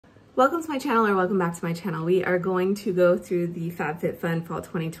Welcome to my channel, or welcome back to my channel. We are going to go through the FabFitFun Fall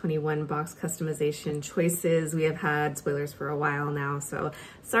 2021 box customization choices. We have had spoilers for a while now, so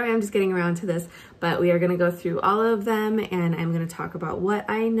sorry I'm just getting around to this, but we are going to go through all of them and I'm going to talk about what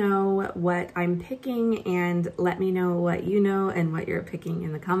I know, what I'm picking, and let me know what you know and what you're picking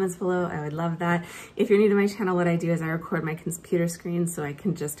in the comments below. I would love that. If you're new to my channel, what I do is I record my computer screen so I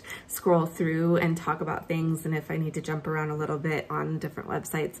can just scroll through and talk about things, and if I need to jump around a little bit on different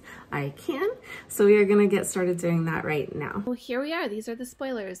websites, I can. So we are going to get started doing that right now. Well, here we are. These are the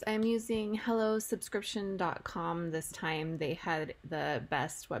spoilers. I'm using hellosubscription.com this time. They had the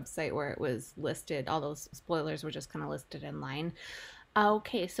best website where it was listed. All those spoilers were just kind of listed in line.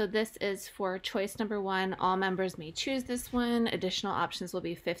 Okay, so this is for choice number 1. All members may choose this one. Additional options will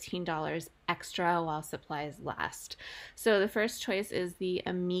be $15 extra while supplies last. So the first choice is the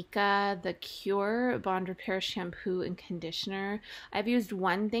Amika The Cure Bond Repair Shampoo and Conditioner. I've used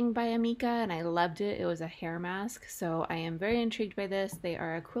one thing by Amika and I loved it. It was a hair mask, so I am very intrigued by this. They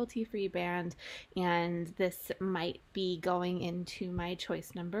are a cruelty-free brand, and this might be going into my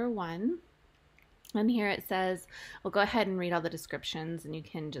choice number 1. And here it says, we'll go ahead and read all the descriptions and you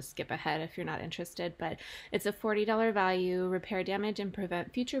can just skip ahead if you're not interested, but it's a $40 value, repair damage and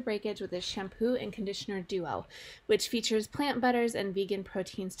prevent future breakage with a shampoo and conditioner duo, which features plant butters and vegan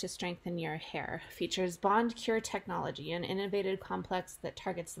proteins to strengthen your hair. Features Bond Cure technology, an innovative complex that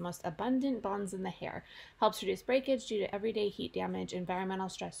targets the most abundant bonds in the hair, helps reduce breakage due to everyday heat damage, environmental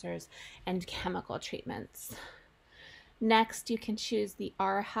stressors, and chemical treatments. Next, you can choose the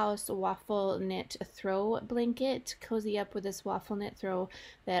Our House Waffle Knit Throw Blanket. Cozy up with this waffle knit throw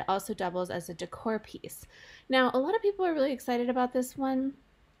that also doubles as a decor piece. Now, a lot of people are really excited about this one.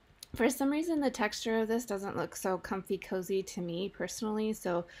 For some reason, the texture of this doesn't look so comfy cozy to me personally,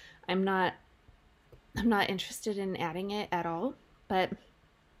 so I'm not interested in adding it at all, but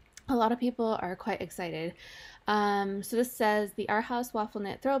a lot of people are quite excited. So this says the Our House Waffle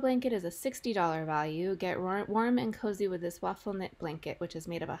Knit Throw Blanket is a $60 value. Get warm and cozy with this waffle knit blanket, which is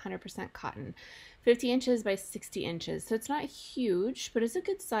made of 100% cotton. 50 inches by 60 inches. So it's not huge, but it's a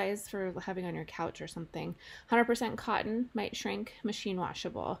good size for having on your couch or something. 100% cotton, might shrink, machine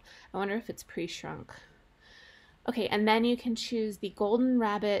washable. I wonder if it's pre-shrunk. Okay, and then you can choose the Golden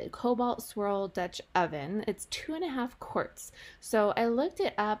Rabbit Cobalt Swirl Dutch Oven. It's 2.5 quarts. So I looked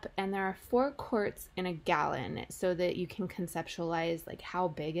it up and there are 4 quarts in a gallon so that you can conceptualize like how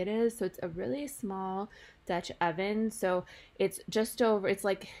big it is. So it's a really small Dutch oven. So it's just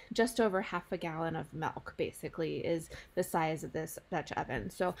over half a gallon of milk basically is the size of this Dutch oven.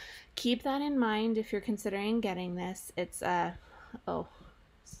 So keep that in mind if you're considering getting this. It's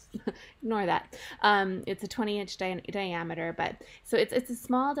ignore that. It's a 20-inch diameter, but so it's a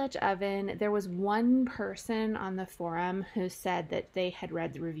small Dutch oven. There was one person on the forum who said that they had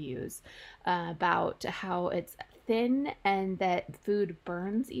read the reviews about how it's thin and that food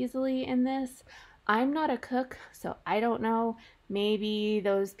burns easily in this. I'm not a cook, so I don't know. Maybe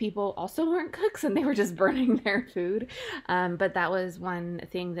those people also weren't cooks and they were just burning their food. But that was one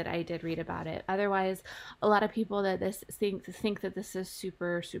thing that I did read about it. Otherwise, a lot of people that think that this is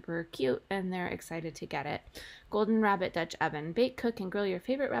super, super cute and they're excited to get it. Golden Rabbit Dutch Oven. Bake, cook, and grill your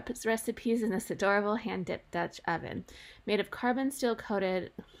favorite recipes in this adorable hand-dipped Dutch oven. Made of carbon steel coated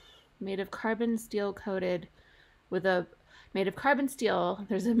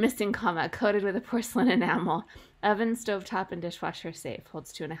there's a missing comma, coated with a porcelain enamel. Oven, stovetop, and dishwasher safe.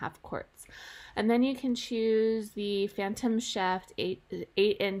 Holds 2.5 quarts. And then you can choose the Phantom Chef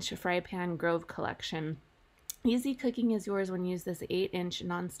 8-inch fry pan Grove collection. Easy cooking is yours when you use this 8-inch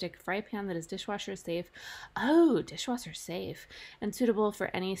nonstick fry pan that is dishwasher safe. Oh, dishwasher safe. And suitable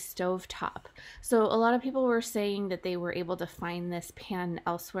for any stove top. So a lot of people were saying that they were able to find this pan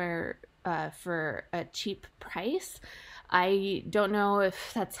elsewhere for a cheap price. I don't know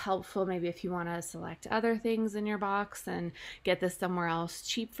if that's helpful, maybe if you want to select other things in your box and get this somewhere else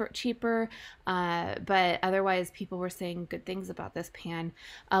cheaper, but otherwise people were saying good things about this pan.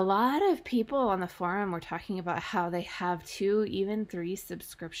 A lot of people on the forum were talking about how they have 2, even 3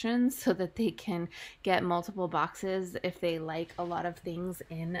 subscriptions so that they can get multiple boxes if they like a lot of things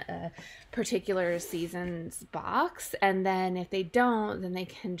in a particular season's box, and then if they don't, then they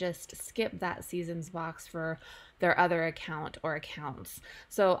can just skip that season's box for their other account or accounts.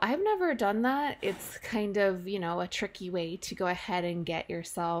 So I've never done that. It's kind of, you know, a tricky way to go ahead and get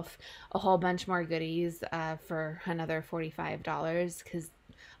yourself a whole bunch more goodies for another $45, because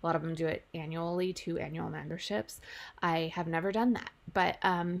a lot of them do it annually, 2 annual memberships. I have never done that, but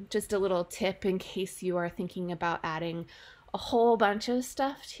just a little tip in case you are thinking about adding a whole bunch of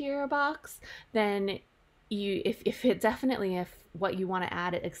stuff to your box, then if what you want to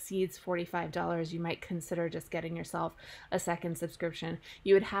add exceeds $45, you might consider just getting yourself a second subscription.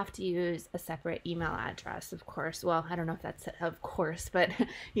 You would have to use a separate email address, of course. Well, I don't know if that's of course, but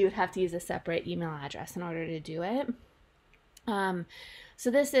you would have to use a separate email address in order to do it. So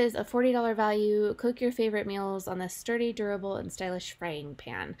this is a $40 value. Cook your favorite meals on this sturdy, durable, and stylish frying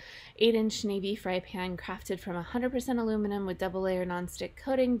pan. 8-inch navy fry pan crafted from 100% aluminum with double layer nonstick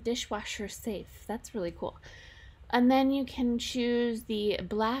coating, dishwasher safe. That's really cool. And then you can choose the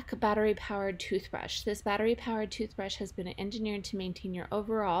black battery-powered toothbrush. This battery-powered toothbrush has been engineered to maintain your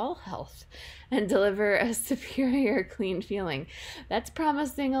overall health and deliver a superior clean feeling. That's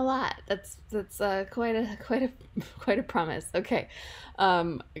promising a lot. That's quite a promise. Okay,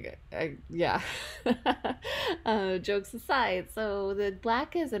 yeah. Jokes aside, so the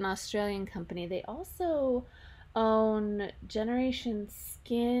Black is an Australian company. They also own Generation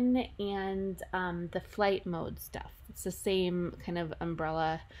Skin and the flight mode stuff. It's the same kind of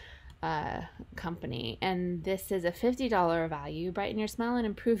umbrella company, and this is a $50 value. Brighten your smile and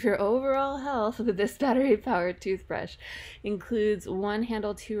improve your overall health with this battery powered toothbrush. Includes 1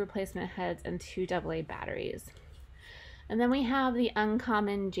 handle, 2 replacement heads, and 2 AA batteries. And then we have the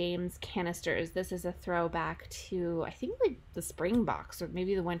Uncommon James canisters. This is a throwback to, I think, like the spring box or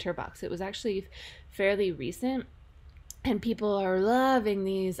maybe the winter box. It was actually fairly recent, and people are loving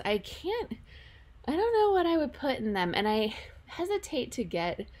these. I don't know what I would put in them, and I hesitate to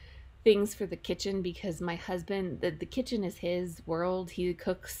get things for the kitchen because my husband, the kitchen is his world. He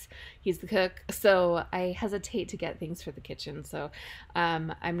cooks, he's the cook, so I hesitate to get things for the kitchen. So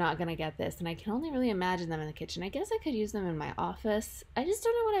I'm not gonna get this, and I can only really imagine them in the kitchen. I guess I could use them in my office. I just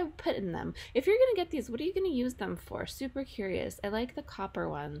don't know what I would put in them. If you're gonna get these, what are you gonna use them for? Super curious. I like the copper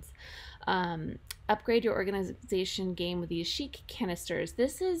ones. Upgrade your organization game with these chic canisters.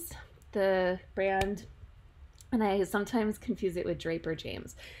 This is the brand, and I sometimes confuse it with Draper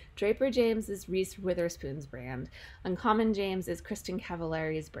James. Draper James is Reese Witherspoon's brand. Uncommon James is Kristen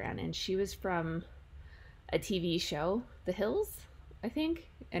Cavallari's brand, and she was from a TV show, The Hills, I think.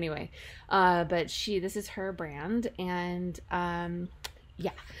 Anyway, but this is her brand, and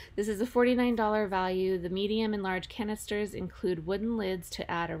yeah, this is a $49 value. The medium and large canisters include wooden lids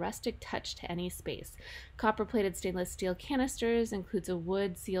to add a rustic touch to any space. Copper-plated stainless steel canisters includes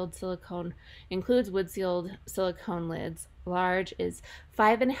wood sealed silicone lids. Large is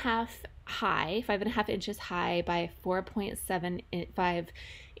 5.5 inches high by 4.75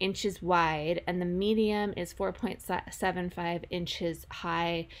 inches wide, and the medium is 4.75 inches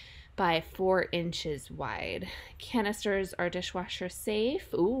high by 4 inches wide. Canisters are dishwasher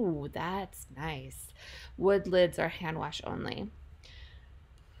safe. Ooh, that's nice. Wood lids are hand wash only.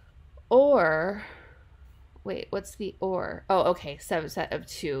 Or, wait, what's the or? Oh, okay, set of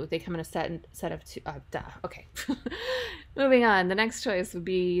 2. They come in a set of 2. Duh. Okay. Moving on. The next choice would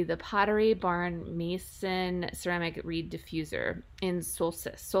be the Pottery Barn Mason Ceramic Reed Diffuser in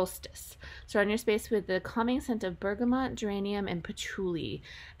Solstice. Surround your space with the calming scent of bergamot, geranium, and patchouli.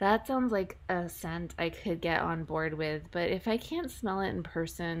 That sounds like a scent I could get on board with, but if I can't smell it in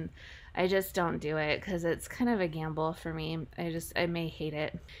person, I just don't do it because it's kind of a gamble for me. I may hate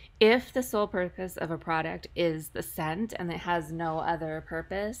it. If the sole purpose of a product is the scent and it has no other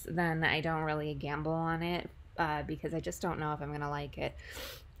purpose, then I don't really gamble on it because I just don't know if I'm going to like it.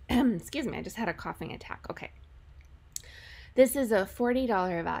 Excuse me, I just had a coughing attack. Okay. This is a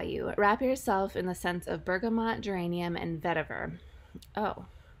 $40 value. Wrap yourself in the scents of bergamot, geranium, and vetiver. Oh,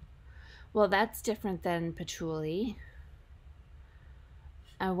 well, that's different than patchouli.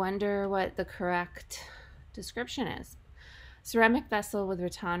 I wonder what the correct description is. Ceramic vessel with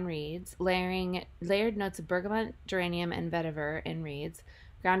rattan reeds, layered notes of bergamot, geranium, and vetiver in reeds,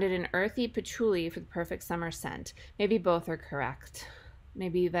 grounded in earthy patchouli for the perfect summer scent. Maybe both are correct.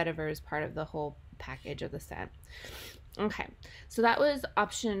 Maybe vetiver is part of the whole package of the scent. Okay, so that was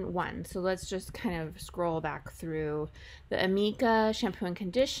option 1. So let's just kind of scroll back through the Amika shampoo and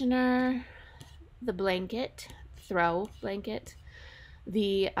conditioner, the blanket, throw blanket,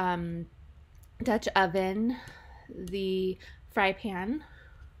 the Dutch oven, the fry pan,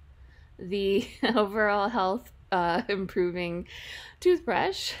 the overall health improving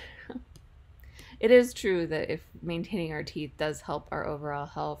toothbrush. It is true that if maintaining our teeth does help our overall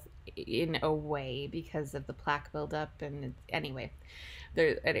health in a way because of the plaque buildup, and anyway,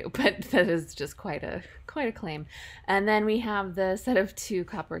 but that is just quite a claim. And then we have the set of 2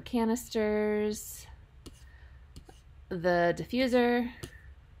 copper canisters, the diffuser,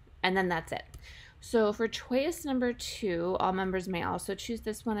 and then that's it. So for choice number 2, all members may also choose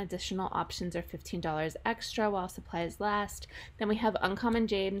this one. Additional options are $15 extra while supplies last. Then we have Uncommon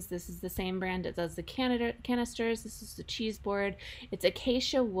James. This is the same brand that does the canisters. This is the cheese board. It's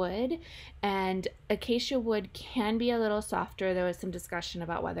acacia wood, and acacia wood can be a little softer. There was some discussion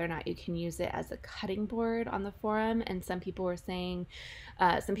about whether or not you can use it as a cutting board on the forum, and some people were saying,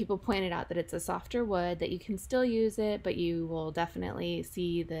 some people pointed out that it's a softer wood, that you can still use it, but you will definitely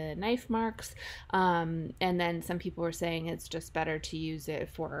see the knife marks. And then some people were saying it's just better to use it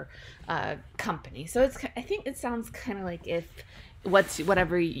for company. So I think it sounds kind of like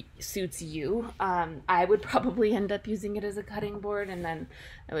whatever suits you. I would probably end up using it as a cutting board, and then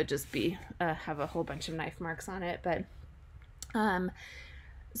it would just be have a whole bunch of knife marks on it. But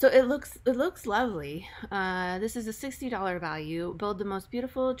so it looks lovely. This is a $60 value. Build the most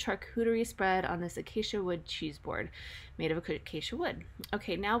beautiful charcuterie spread on this acacia wood cheese board made of acacia wood.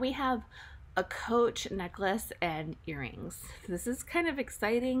 Okay, now we have a Coach necklace and earrings. This is kind of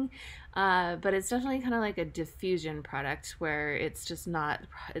exciting, but it's definitely kind of like a diffusion product where it's just not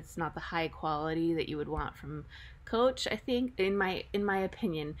the high quality that you would want from Coach. I think in my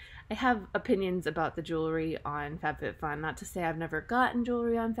opinion, I have opinions about the jewelry on FabFitFun. Not to say I've never gotten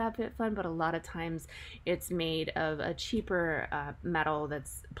jewelry on FabFitFun, but a lot of times it's made of a cheaper metal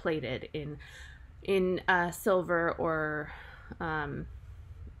that's plated in silver or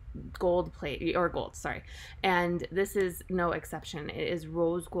gold, sorry, and this is no exception. It is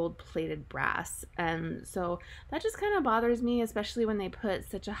rose gold plated brass, and so that just kind of bothers me, especially when they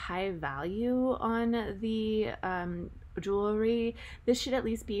put such a high value on the jewelry. This should at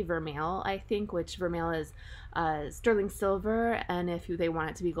least be vermeil, I think, which vermeil is sterling silver, and if they want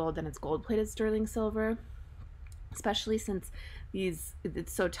it to be gold, then it's gold plated sterling silver, especially since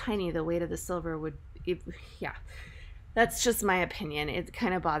it's so tiny. The weight of the silver would, yeah. That's just my opinion. It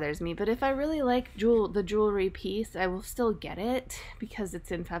kind of bothers me. But if I really like the jewelry piece, I will still get it because it's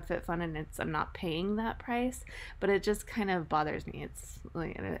in FabFitFun and I'm not paying that price. But it just kind of bothers me. It's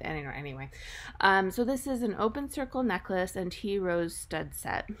anyway. So this is an open circle necklace and T-rose stud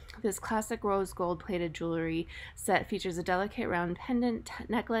set. This classic rose gold plated jewelry set features a delicate round pendant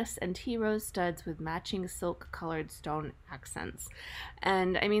necklace and T-rose studs with matching silk colored stone accents.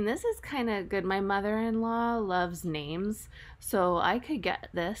 And I mean, this is kind of good. My mother-in-law loves names, so I could get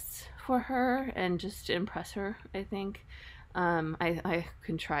this for her and just impress her, I think. I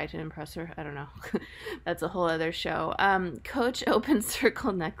can try to impress her. I don't know. That's a whole other show. Coach open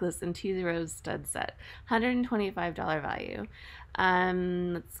circle necklace and T-rose stud set, $125 value.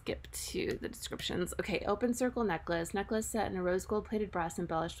 Let's skip to the descriptions. Okay, open circle necklace set in a rose gold plated brass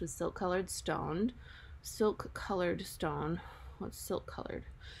embellished with silk colored stone. What's silk colored?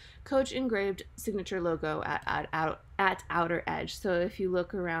 Coach engraved signature logo at outer edge. So if you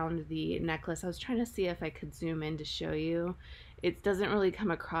look around the necklace, I was trying to see if I could zoom in to show you. It doesn't really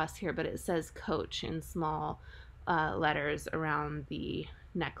come across here, but it says Coach in small letters around the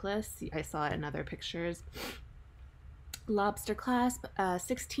necklace. I saw it in other pictures. Lobster clasp,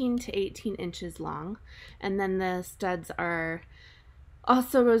 16 to 18 inches long, and then the studs are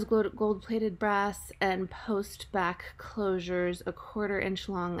also rose gold plated brass and post back closures, a 1/4 inch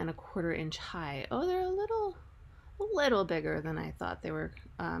long and a 1/4 inch high. Oh, they're a little bigger than I thought they were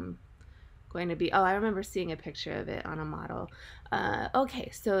going to be. Oh, I remember seeing a picture of it on a model. Okay,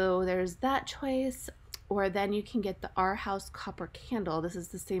 so there's that choice. Or then you can get the Our House copper candle. This is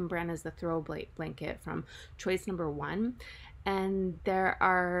the same brand as the throw blanket from choice number 1. And there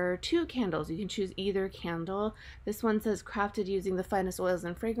are 2 candles. You can choose either candle. This one says crafted using the finest oils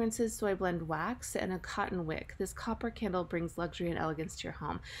and fragrances, soy blend wax, and a cotton wick. This copper candle brings luxury and elegance to your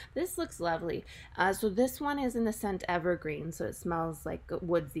home. This looks lovely. So this one is in the scent evergreen, so it smells like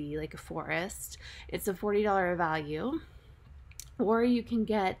woodsy, like a forest. It's a $40 value. Or you can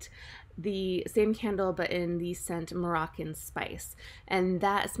get the same candle but in the scent Moroccan spice, and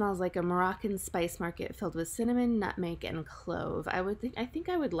that smells like a Moroccan spice market filled with cinnamon, nutmeg, and clove. I think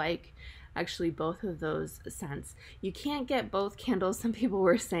I would like actually both of those scents. You can't get both candles. Some people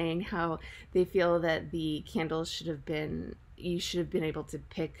were saying how they feel that the candles should have been able to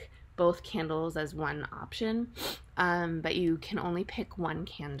pick both candles as one option, but you can only pick one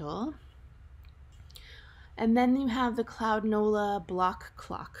candle. And then you have the Cloud Nola block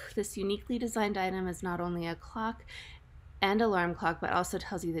clock. This uniquely designed item is not only a clock and alarm clock, but also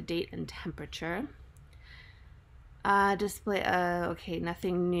tells you the date and temperature. Display, okay,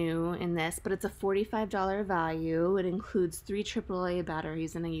 nothing new in this, but it's a $45 value. It includes 3 AAA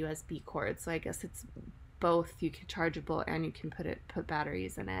batteries and a USB cord, so I guess it's both. You can chargeable and you can put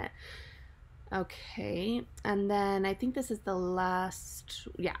batteries in it. Okay, and then I think this is the last,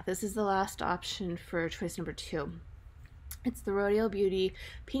 yeah, this is the last option for choice number 2. It's the Rodeo Beauty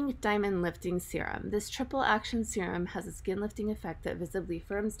Pink Diamond Lifting Serum. This triple action serum has a skin lifting effect that visibly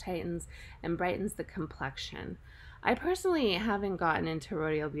firms, tightens, and brightens the complexion. I personally haven't gotten into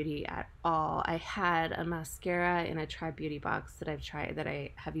Rodeo Beauty at all. I had a mascara in a Tribe Beauty box that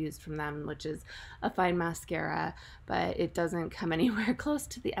I have used from them, which is a fine mascara, but it doesn't come anywhere close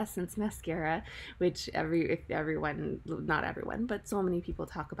to the Essence mascara, which not everyone, but so many people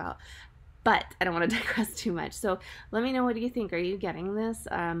talk about. But I don't want to digress too much. So let me know, what do you think? Are you getting this?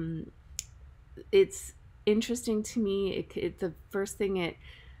 It's interesting to me. The first thing it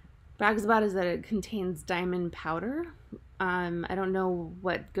brags about is that it contains diamond powder. I don't know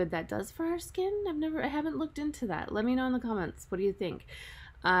what good that does for our skin. I haven't looked into that. Let me know in the comments. What do you think?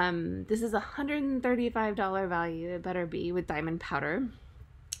 This is a $135 value. It better be, with diamond powder.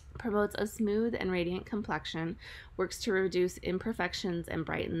 Promotes a smooth and radiant complexion. Works to reduce imperfections and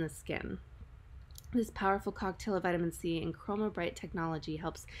brighten the skin. This powerful cocktail of vitamin C and Chroma Bright technology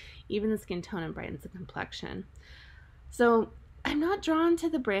helps even the skin tone and brightens the complexion. So I'm not drawn to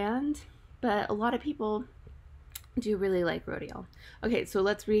the brand, but a lot of people do really like Rodeo. Okay, so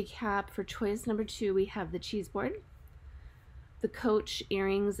let's recap. For choice number 2, we have the cheese board, the Coach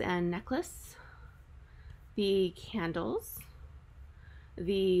earrings and necklace, the candles,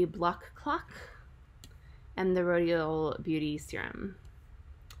 the block clock, and the Rodeo Beauty Serum.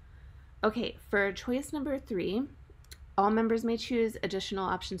 Okay, for choice number 3, all members may choose. Additional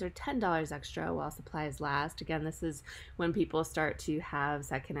options are $10 extra while supplies last. Again, this is when people start to have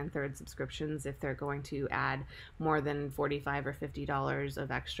second and third subscriptions. If they're going to add more than $45 or $50 of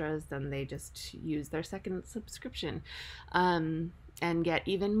extras, then they just use their second subscription and get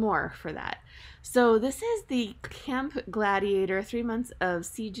even more for that. So this is the Camp Gladiator 3 months of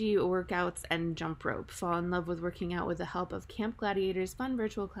CG workouts and jump rope. Fall in love with working out with the help of Camp Gladiator's fun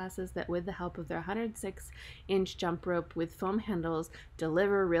virtual classes that, with the help of their 106-inch jump rope with foam handles,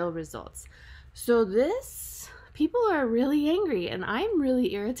 deliver real results. So this, people are really angry, and I'm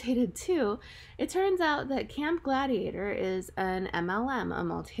really irritated too. It turns out that Camp Gladiator is an MLM, a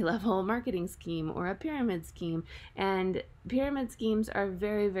multi-level marketing scheme, or a pyramid scheme, and pyramid schemes are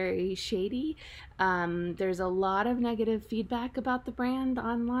very, very shady. There's a lot of negative feedback about the brand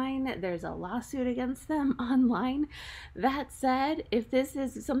online. There's a lawsuit against them online. That said, if this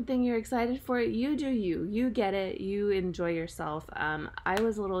is something you're excited for, you do you. You get it. You enjoy yourself. I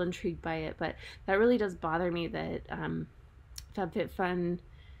was a little intrigued by it, but that really does bother me that FabFitFun,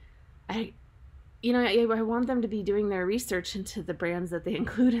 I want them to be doing their research into the brands that they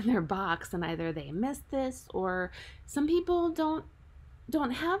include in their box, and either they missed this, or some people don't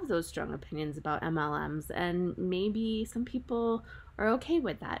have those strong opinions about MLMs, and maybe some people are okay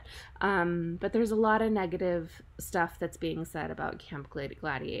with that. But there's a lot of negative stuff that's being said about Camp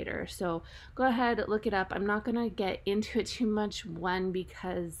Gladiator. So go ahead, look it up. I'm not going to get into it too much, one,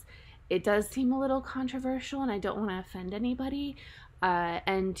 because it does seem a little controversial and I don't want to offend anybody.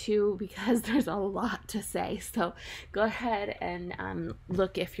 And 2, because there's a lot to say. So go ahead and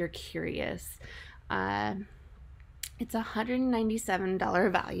look if you're curious. It's a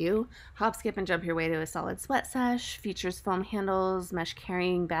 $197 value. Hop, skip, and jump your way to a solid sweat sesh. Features foam handles, mesh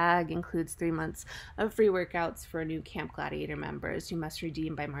carrying bag, includes 3 months of free workouts for new Camp Gladiator members. You must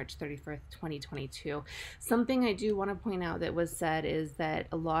redeem by March 31st, 2022. Something I do want to point out that was said is that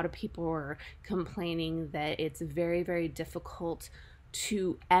a lot of people were complaining that it's very, very difficult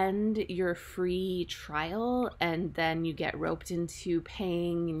to end your free trial, and then you get roped into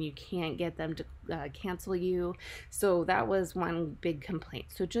paying and you can't get them to cancel you. So that was one big complaint.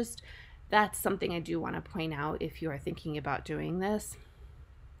 So just, that's something I do want to point out if you are thinking about doing this.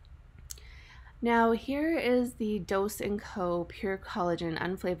 Now here is the Dose & Co. Pure Collagen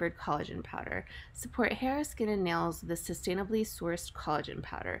Unflavored Collagen Powder. Support hair, skin, and nails with a sustainably sourced collagen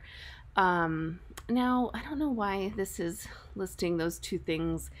powder. Now, I don't know why this is listing those two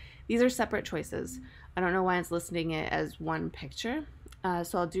things. These are separate choices. I don't know why it's listing it as one picture.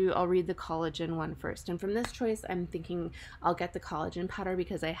 So I'll read the collagen one first. And from this choice, I'm thinking I'll get the collagen powder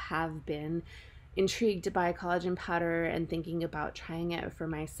because I have been intrigued by collagen powder and thinking about trying it for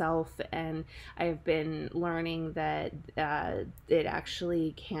myself. And I've been learning that it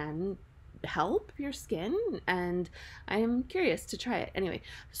actually can help your skin, and I am curious to try it. Anyway,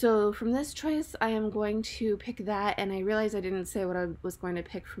 so from this choice I am going to pick that, and I realized I didn't say what I was going to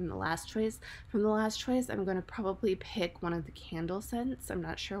pick from the last choice. From the last choice I'm going to probably pick one of the candle scents. I'm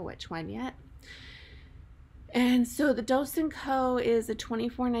not sure which one yet. And so the Dose & Co. is a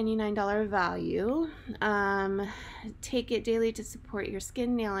 $24.99 value. Take it daily to support your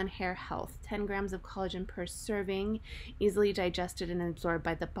skin, nail, and hair health. 10 grams of collagen per serving, easily digested and absorbed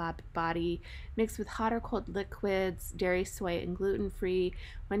by the body. Mixed with hot or cold liquids, dairy, soy, and gluten-free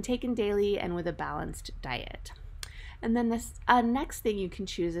when taken daily and with a balanced diet. And then this next thing you can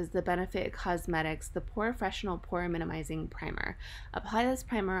choose is the Benefit Cosmetics, the Pore Professional Pore Minimizing Primer. Apply this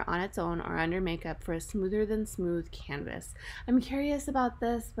primer on its own or under makeup for a smoother than smooth canvas. I'm curious about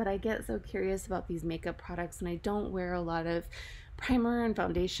this, but I get so curious about these makeup products, and I don't wear a lot of primer and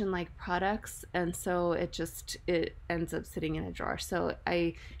foundation like products, and so it ends up sitting in a drawer. So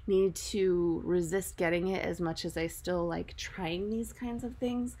I need to resist getting it as much as I still like trying these kinds of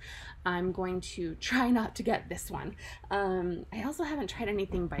things. I'm going to try not to get this one. I also haven't tried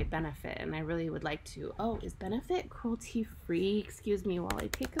anything by Benefit, and I really would like to. Oh, is Benefit cruelty-free? Excuse me while I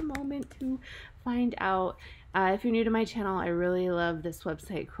take a moment to find out. If you're new to my channel, I really love this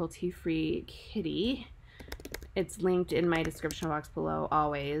website, Cruelty-Free Kitty. It's linked in my description box below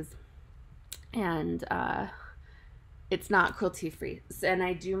always, and it's not cruelty free, and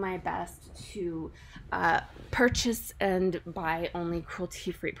I do my best to purchase and buy only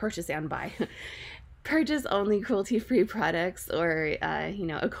cruelty free, purchase only cruelty-free products, or you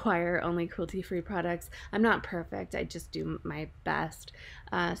know, acquire only cruelty-free products. I'm not perfect, I just do my best,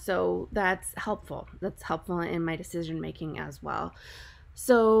 so that's helpful in my decision making as well.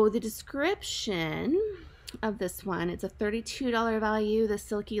 So the description of this one, it's a $32 value. The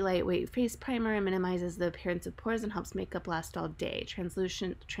silky lightweight face primer minimizes the appearance of pores and helps makeup last all day.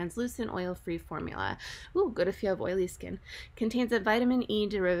 Translucent oil-free formula. Ooh, good if you have oily skin. Contains a vitamin E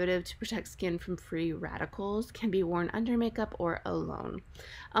derivative to protect skin from free radicals. Can be worn under makeup or alone.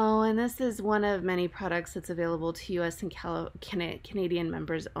 Oh, and this is one of many products that's available to US and Canadian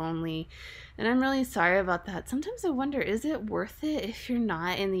members only. And I'm really sorry about that. Sometimes I wonder, is it worth it if you're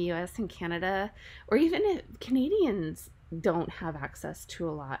not in the US and Canada, or even if Canadians don't have access to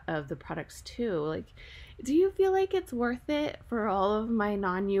a lot of the products too? Like, do you feel like it's worth it for all of my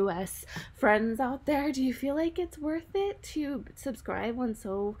non-US friends out there? Do you feel like it's worth it to subscribe when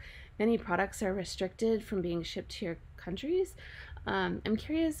so many products are restricted from being shipped to your countries? I'm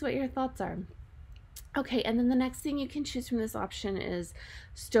curious what your thoughts are. Okay, and then the next thing you can choose from this option is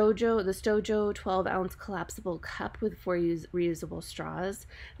the Stojo 12-ounce collapsible cup with 4 reusable straws.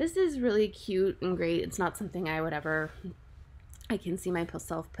 This is really cute and great. It's not something I can see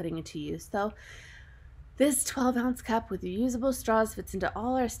myself putting into use though. This 12-ounce cup with reusable straws fits into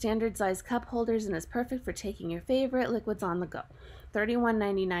all our standard size cup holders and is perfect for taking your favorite liquids on the go.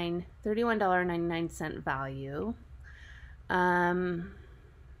 $31.99 value.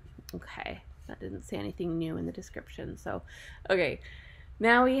 Okay. That didn't say anything new in the description. So, okay,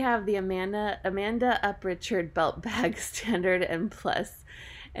 now we have the Amanda Uprichard belt bag standard and plus,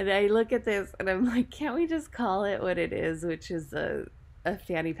 and I look at this and I'm like, can't we just call it what it is, which is a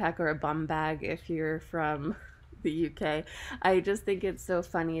fanny pack or a bum bag if you're from the UK. I just think it's so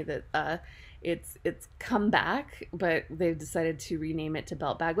funny that it's come back, but they've decided to rename it to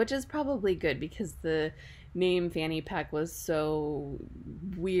belt bag, which is probably good because the name fanny pack was so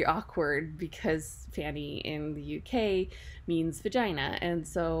weird, awkward, because fanny in the UK means vagina, and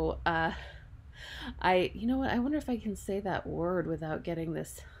so you know what, I wonder if I can say that word without getting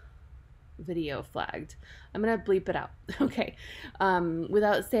this video flagged. I'm gonna bleep it out. Okay,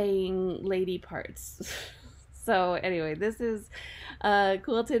 without saying lady parts. So anyway, this is a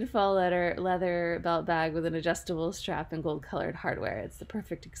quilted faux leather belt bag with an adjustable strap and gold-colored hardware. It's the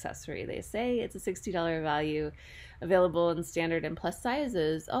perfect accessory, they say. It's a $60 value, available in standard and plus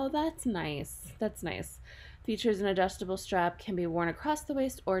sizes. Oh, that's nice. That's nice. Features an adjustable strap, can be worn across the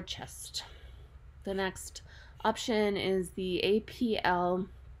waist or chest. The next option is the APL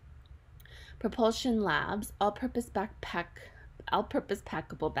Propulsion Labs all-purpose packable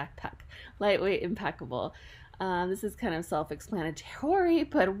backpack, lightweight and packable. This is kind of self-explanatory,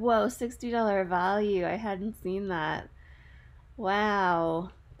 but whoa, $60 value. I hadn't seen that. Wow,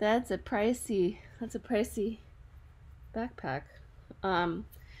 that's a pricey backpack.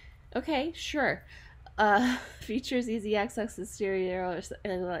 Okay, sure. Features easy access exterior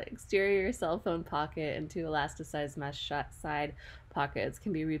cell phone pocket and 2 elasticized mesh side pockets.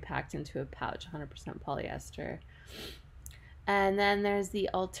 Can be repacked into a pouch, 100% polyester. And then there's the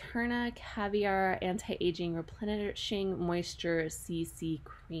Alterna Caviar Anti-Aging Replenishing Moisture CC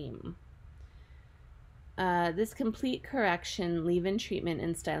Cream. This complete correction, leave-in treatment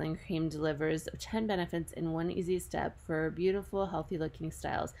and styling cream delivers 10 benefits in one easy step for beautiful, healthy-looking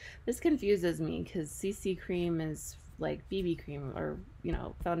styles. This confuses me because CC cream is like BB cream or, you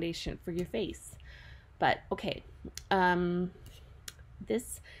know, foundation for your face. But okay,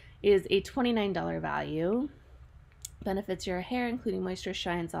 this is a $29 value. Benefits your hair, including moisture,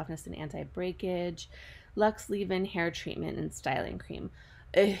 shine, softness, and anti-breakage. Luxe leave-in hair treatment and styling cream.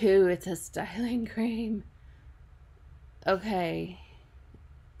 Ooh, it's a styling cream. Okay.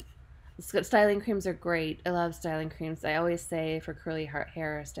 Styling creams are great. I love styling creams. I always say for curly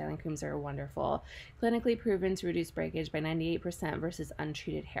hair, styling creams are wonderful. Clinically proven to reduce breakage by 98% versus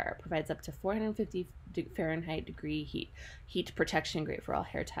untreated hair. Provides up to 450 Fahrenheit degree heat protection, great for all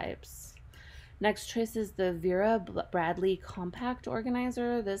hair types. Next choice is the Vera Bradley Compact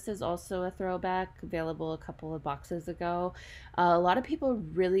Organizer. This is also a throwback, available a couple of boxes ago. A lot of people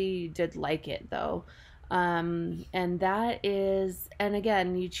really did like it though. And that is, and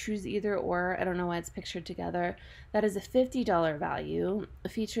again, you choose either or. I don't know why it's pictured together. That is a $50 value.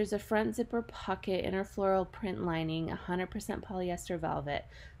 It features a front zipper pocket, inner floral print lining, 100% polyester velvet,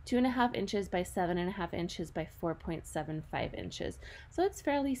 2.5 inches by 7.5 inches by 4.75 inches. So it's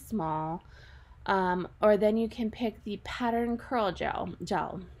fairly small. Or then you can pick the Pattern Curl Gel.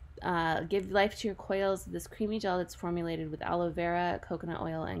 Give life to your coils. This creamy gel that's formulated with aloe vera, coconut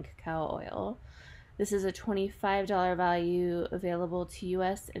oil, and cacao oil. This is a $25 value, available to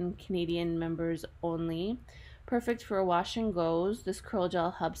US and Canadian members only. Perfect for wash and goes. This curl gel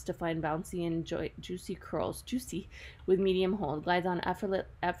helps define bouncy and juicy curls, with medium hold. Glides on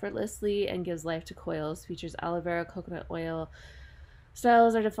effortlessly and gives life to coils. Features aloe vera, coconut oil.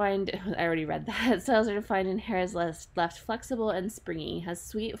 Styles are defined, I already read that. Styles are defined in hair is left flexible and springy. Has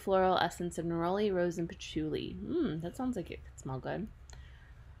sweet floral essence of neroli, rose, and patchouli. That sounds like it could smell good.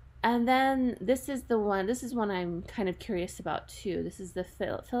 And then this is one I'm kind of curious about too. This is the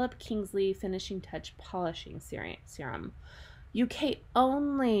Philip Kingsley Finishing Touch Polishing Serum. UK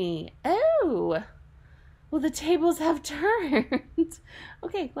only. Oh! Well, the tables have turned.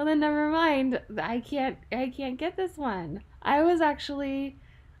 Okay, well then never mind. I can't get this one. I was actually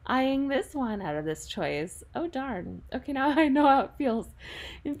eyeing this one out of this choice. Oh darn. Okay, now I know how it feels.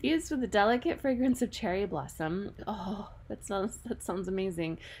 Infused with the delicate fragrance of cherry blossom. Oh, that sounds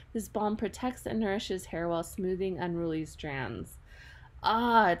amazing. This balm protects and nourishes hair while smoothing unruly strands.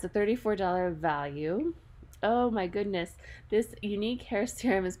 It's a $34 value. Oh my goodness. This unique hair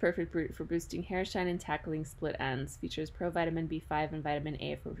serum is perfect for boosting hair shine and tackling split ends. Features provitamin B5 and vitamin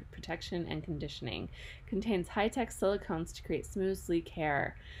A for protection and conditioning. Contains high-tech silicones to create smooth, sleek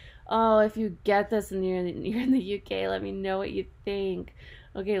hair. Oh, if you get this and you're in the UK, let me know what you think.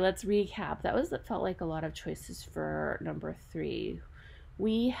 Okay, let's recap. That felt like a lot of choices for number 3.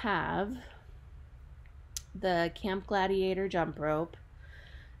 We have the Camp Gladiator jump rope,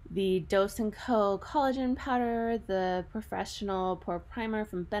 the Dose & Co. collagen powder, the Professional Pore Primer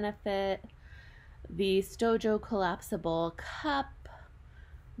from Benefit, the Stojo collapsible cup,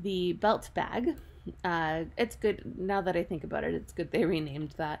 the belt bag. It's good, now that I think about it, it's good they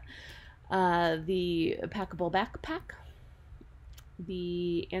renamed that. The packable backpack,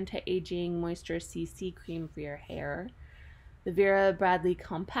 the anti-aging moisture CC cream for your hair, the Vera Bradley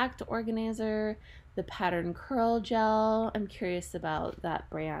Compact Organizer, the Pattern Curl Gel. I'm curious about that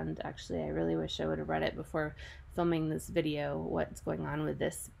brand. Actually, I really wish I would have read it before filming this video, what's going on with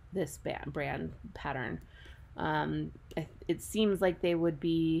this brand Pattern. It seems like they would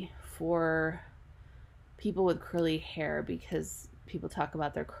be for people with curly hair, because people talk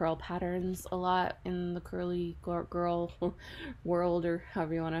about their curl patterns a lot in the curly girl world, or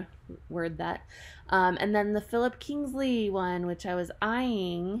however you want to word that. And then the Philip Kingsley one, which I was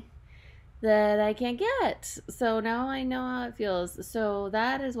eyeing, that I can't get. So now I know how it feels. So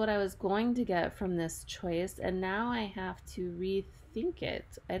that is what I was going to get from this choice, and now I have to rethink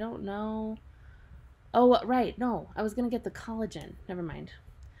it. I don't know. Oh, right. No, I was going to get the collagen. Never mind.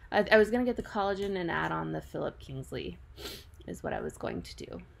 I was going to get the collagen and add on the Philip Kingsley is what I was going to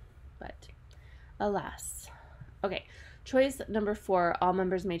do. But alas. Okay. Choice number 4. All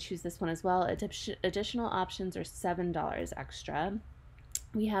members may choose this one as well. Additional options are $7 extra.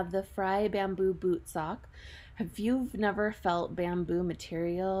 We have the Fry Bamboo Boot Sock. If you've never felt bamboo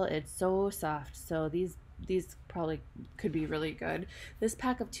material, it's so soft. So these probably could be really good. This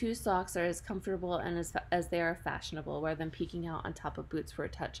pack of 2 socks are as comfortable and as they are fashionable, rather than peeking out on top of boots for a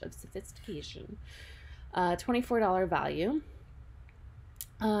touch of sophistication. $24 value.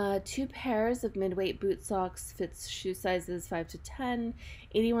 2 pairs of mid-weight boot socks, fits shoe sizes 5 to 10,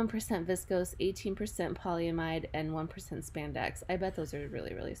 81% viscose, 18% polyamide, and 1% spandex. I bet those are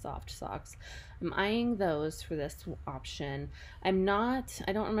really, really soft socks. I'm eyeing those for this option. I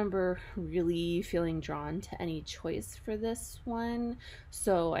don't remember really feeling drawn to any choice for this one,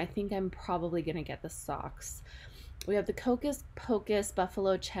 so I think I'm probably going to get the socks. We have the Hocus Pocus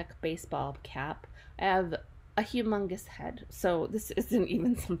Buffalo Check baseball cap. I have a humongous head, so this isn't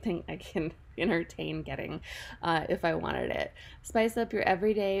even something I can entertain getting if I wanted it. Spice up your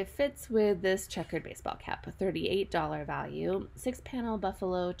everyday fits with this checkered baseball cap, a $38 value, 6-panel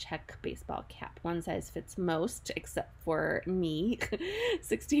buffalo check baseball cap. One size fits most except for me.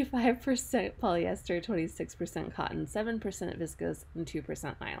 65% polyester, 26% cotton, 7% viscose, and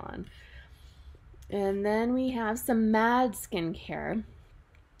 2% nylon. And then we have some Mad skincare.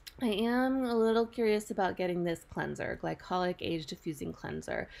 I am a little curious about getting this cleanser, glycolic age diffusing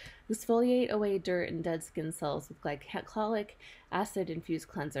cleanser. Exfoliate away dirt and dead skin cells with glycolic acid infused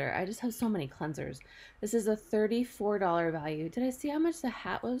cleanser. I just have so many cleansers. This is a $34 value. Did I see how much the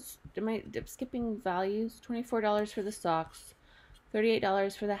hat was? Am I skipping values? $24 for the socks,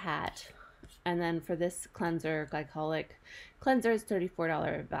 $38 for the hat. And then for this cleanser, glycolic cleanser is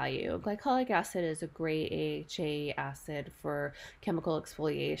 $34 value. Glycolic acid is a great AHA acid for chemical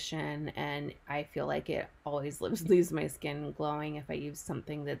exfoliation, and I feel like it always leaves my skin glowing if I use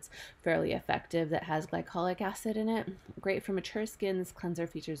something that's fairly effective that has glycolic acid in it. Great for mature skin, this cleanser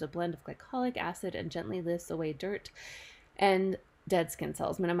features a blend of glycolic acid and gently lifts away dirt and dead skin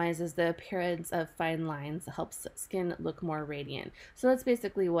cells, minimizes the appearance of fine lines, helps skin look more radiant. So that's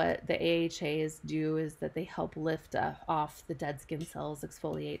basically what the AHAs do, is that they help lift off the dead skin cells,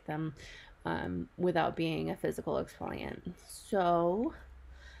 exfoliate them without being a physical exfoliant. So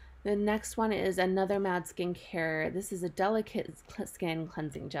the next one is another Mad skincare. This is a delicate skin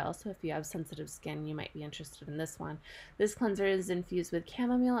cleansing gel. So if you have sensitive skin, you might be interested in this one. This cleanser is infused with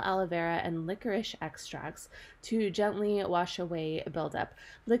chamomile, aloe vera, and licorice extracts to gently wash away buildup.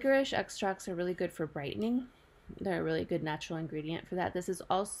 Licorice extracts are really good for brightening. They're a really good natural ingredient for that. This is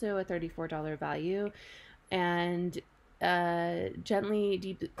also a $34 value, and gently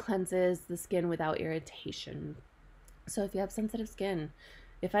deep cleanses the skin without irritation. So if you have sensitive skin,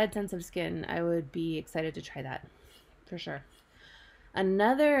 if I had sensitive skin, I would be excited to try that for sure.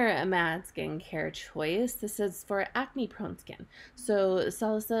 Another Mad skincare choice. This is for acne prone skin. So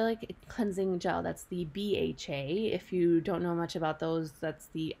salicylic cleansing gel, that's the BHA. If you don't know much about those, that's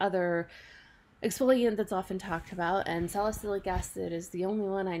the other exfoliant that's often talked about, and salicylic acid is the only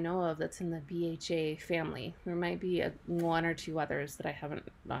one I know of that's in the BHA family. There might be one or two others that I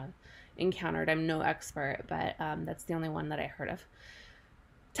haven't encountered. I'm no expert, but that's the only one that I heard of.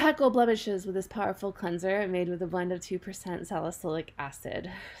 Tackle blemishes with this powerful cleanser made with a blend of 2% salicylic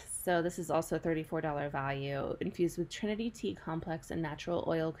acid. So this is also a $34 value, infused with Trinity Tea Complex and Natural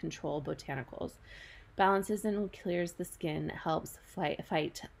Oil Control Botanicals. Balances and clears the skin, helps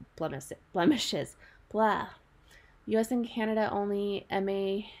fight blemishes. Blah. US and Canada only,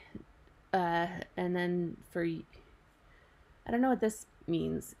 MA, and then for, I don't know what this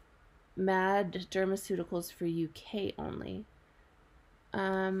means, Mad Dermaceuticals for UK only.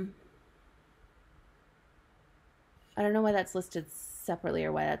 I don't know why that's listed separately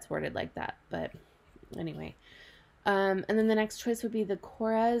or why that's worded like that, but anyway. And then the next choice would be the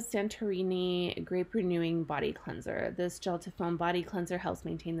Korres Santorini Grape Renewing Body Cleanser. This gel to foam body cleanser helps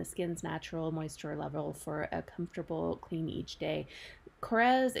maintain the skin's natural moisture level for a comfortable clean each day.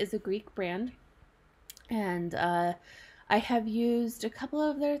 Korres is a Greek brand, and I have used a couple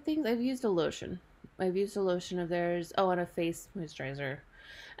of their things. I've used a lotion. I've used a lotion of theirs. Oh, and a face moisturizer.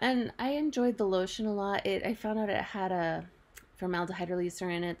 And I enjoyed the lotion a lot. I found out it had a formaldehyde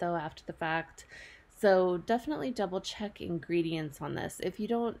releaser in it, though, after the fact. So definitely double check ingredients on this. If you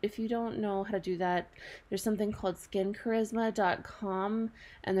don't know how to do that, there's something called skincharisma.com,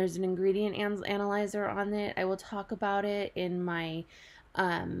 and there's an ingredient analyzer on it. I will talk about it in my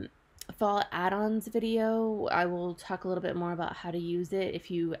fall add-ons video. I will talk a little bit more about how to use it if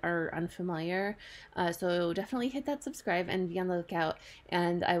you are unfamiliar. So definitely hit that subscribe and be on the lookout,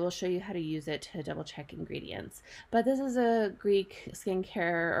 and I will show you how to use it to double check ingredients. But this is a Greek skincare,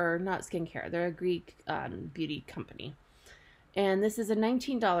 or not skincare, they're a Greek beauty company. And this is a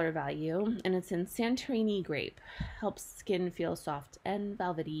 $19 value, and it's in Santorini grape. Helps skin feel soft and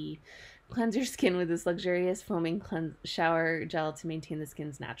velvety. Cleanse your skin with this luxurious foaming shower gel to maintain the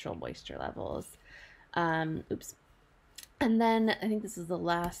skin's natural moisture levels. Oops. And then I think this is the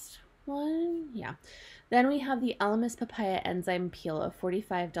last one. Yeah. Then we have the Elemis Papaya Enzyme Peel, a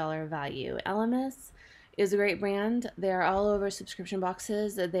 $45 value. Elemis is a great brand. They're all over subscription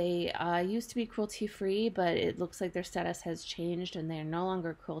boxes. They used to be cruelty-free, but it looks like their status has changed and they're no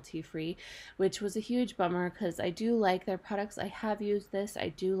longer cruelty-free, which was a huge bummer because I do like their products. I have used this. I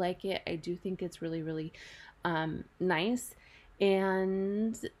do like it. I do think it's really, really nice.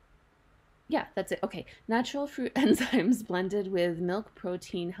 And Yeah, that's it. Okay. Natural fruit enzymes blended with milk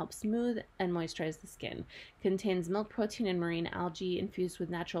protein help smooth and moisturize the skin. Contains milk protein and marine algae infused with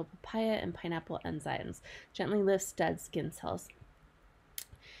natural papaya and pineapple enzymes. Gently lifts dead skin cells.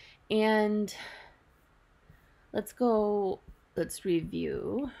 And let's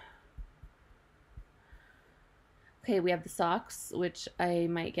review. Okay, we have the socks, which I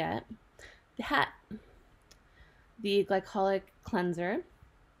might get. The hat. The glycolic cleanser,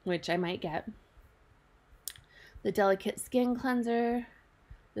 which I might get. The delicate skin cleanser.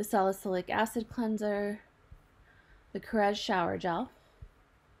 The salicylic acid cleanser. The Courage shower gel.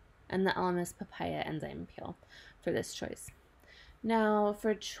 And the Elemis papaya enzyme peel for this choice. Now,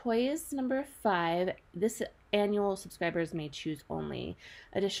 for choice number 5, this annual subscribers may choose only.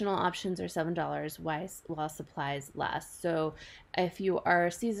 Additional options are $7 while supplies last. So if you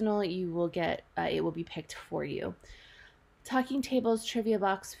are seasonal, you will get, it will be picked for you. Talking tables, trivia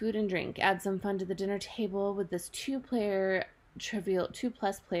box, food and drink. Add some fun to the dinner table with this 2-player trivial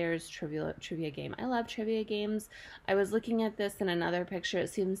 2+ players trivia game. I love trivia games. I was looking at this in another picture. It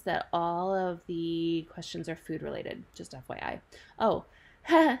seems that all of the questions are food related, just FYI. Oh,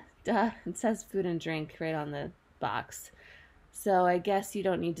 duh, it says food and drink right on the box. So I guess you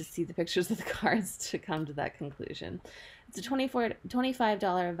don't need to see the pictures of the cards to come to that conclusion. It's a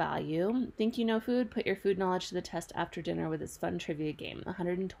 $25 value. Think you know food? Put your food knowledge to the test after dinner with this fun trivia game.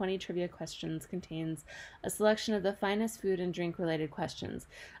 120 trivia questions, contains a selection of the finest food and drink related questions.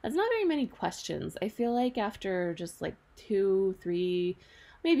 That's not very many questions. I feel like after just like 2, 3,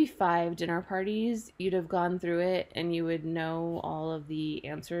 maybe 5 dinner parties, you'd have gone through it and you would know all of the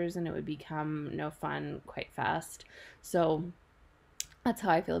answers and it would become no fun quite fast. So that's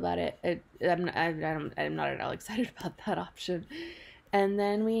how I feel about it. I'm not at all excited about that option. And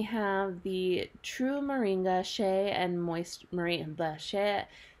then we have the True Moringa Shea and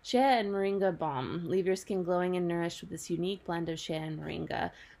Shea and Moringa Balm. Leave your skin glowing and nourished with this unique blend of shea and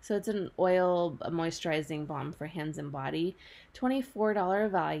moringa. So it's an oil moisturizing balm for hands and body. $24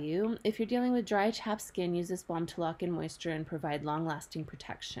 value. If you're dealing with dry, chapped skin, use this balm to lock in moisture and provide long-lasting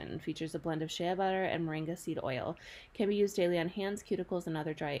protection. Features a blend of shea butter and moringa seed oil. Can be used daily on hands, cuticles, and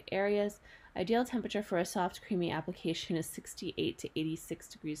other dry areas. Ideal temperature for a soft, creamy application is 68 to 86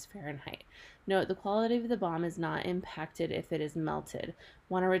 degrees Fahrenheit. Note, the quality of the balm is not impacted if it is melted.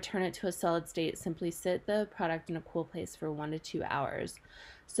 Want to return it to a solid state? Simply sit the product in a cool place for 1 to 2 hours.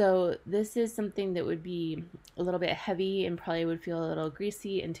 So this is something that would be a little bit heavy and probably would feel a little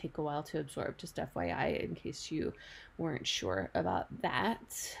greasy and take a while to absorb, just FYI, in case you weren't sure about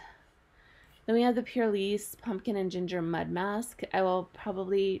that. Then we have the Purlisse Pumpkin and Ginger Mud Mask. I will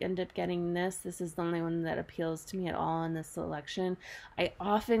probably end up getting this. This is the only one that appeals to me at all in this selection. I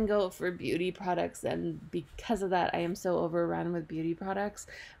often go for beauty products, and because of that, I am so overrun with beauty products.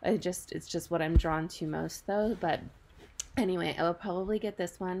 It's just what I'm drawn to most, though. But anyway, I will probably get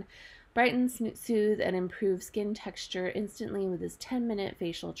this one. Brighten, soothe, and improve skin texture instantly with this 10-minute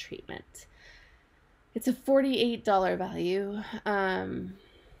facial treatment. It's a $48 value.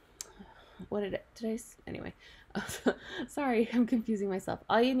 Anyway, sorry, I'm confusing myself.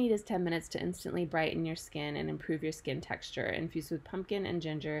 All you need is 10 minutes to instantly brighten your skin and improve your skin texture. Infused with pumpkin and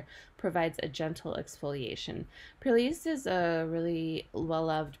ginger, provides a gentle exfoliation. Purlisse is a really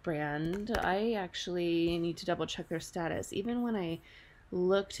well-loved brand. I actually need to double check their status. Even when I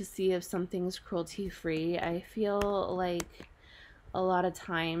look to see if something's cruelty-free, I feel like a lot of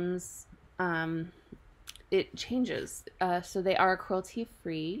times it changes. So they are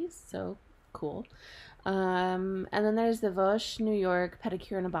cruelty-free, so cool. And then there's the Vosh New York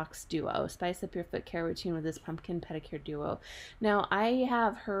Pedicure in a Box Duo. Spice up your foot care routine with this pumpkin pedicure duo. Now, I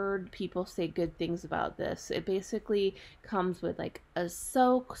have heard people say good things about this. It basically comes with like a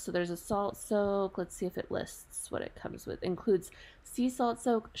soak. So there's a salt soak. Let's see if it lists what it comes with. Includes sea salt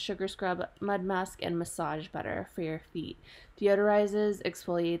soak, sugar scrub, mud mask, and massage butter for your feet. Deodorizes,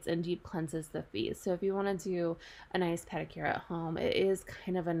 exfoliates, and deep cleanses the feet. So if you want to do a nice pedicure at home, it is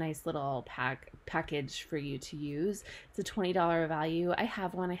kind of a nice little package for you to use. It's a $20 value. I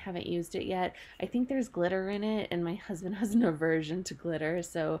have one. I haven't used it yet. I think there's glitter in it, and my husband has an aversion to glitter,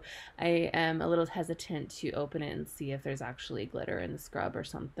 so I am a little hesitant to open it and see if there's actually glitter in the scrub or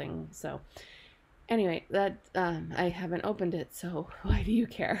something. So anyway, that I haven't opened it, so why do you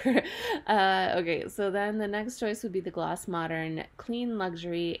care? Okay, so then the next choice would be the Gloss Modern Clean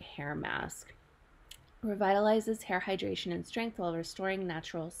Luxury Hair Mask. Revitalizes hair hydration and strength while restoring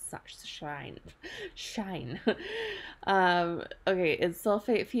natural shine. Okay, it's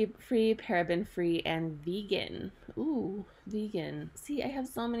sulfate-free, paraben-free, and vegan. Ooh, vegan. See, I have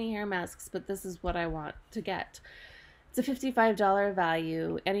so many hair masks, but this is what I want to get. It's a $55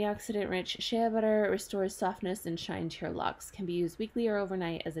 value. Antioxidant-rich shea butter restores softness and shine to your locks. Can be used weekly or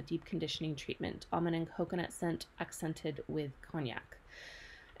overnight as a deep conditioning treatment. Almond and coconut scent accented with cognac.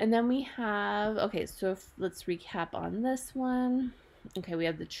 And then we have, okay, so let's recap on this one. Okay, we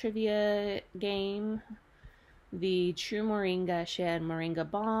have the trivia game, the True Moringa Shea and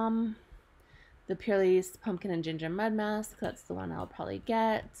Moringa Balm, the Purely Pumpkin and Ginger Mud Mask. That's the one I'll probably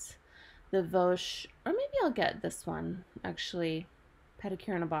get. The Vosh, or maybe I'll get this one, actually.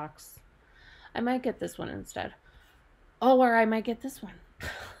 Pedicure in a Box. I might get this one instead. Oh, or I might get this one.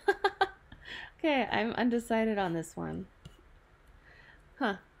 Okay, I'm undecided on this one.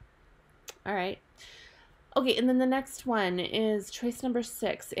 Huh. All right. Okay, and then the next one is choice number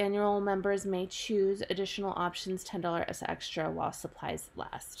 6. Annual members may choose additional options, $10 as extra while supplies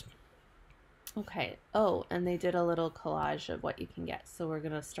last. Okay. Oh, and they did a little collage of what you can get. So we're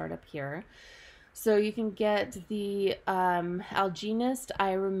going to start up here. So you can get the Algenist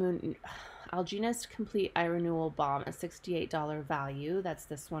Complete Eye Renewal Balm, a $68 value. That's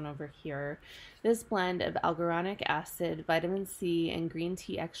this one over here. This blend of algoronic acid, vitamin C, and green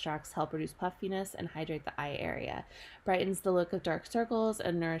tea extracts help reduce puffiness and hydrate the eye area. Brightens the look of dark circles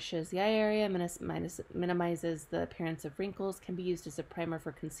and nourishes the eye area, minimizes the appearance of wrinkles, can be used as a primer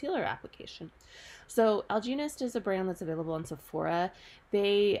for concealer application. So Algenist is a brand that's available on Sephora.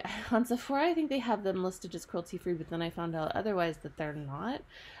 On Sephora, I think they have them listed as cruelty-free, but then I found out otherwise that they're not.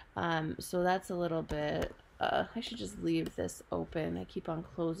 So that's a little bit, I should just leave this open. I keep on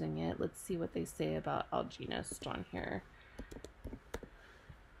closing it. Let's see what they say about Algenist on here.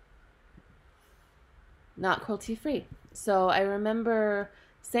 Not cruelty-free. So I remember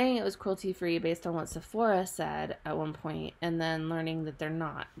saying it was cruelty-free based on what Sephora said at one point, and then learning that they're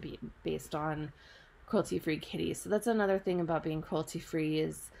not based on cruelty-free kitties. So that's another thing about being cruelty-free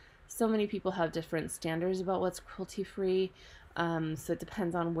is so many people have different standards about what's cruelty-free. So it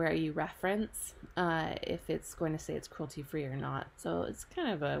depends on where you reference, if it's going to say it's cruelty-free or not. So it's kind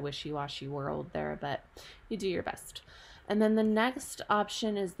of a wishy-washy world there, but you do your best. And then the next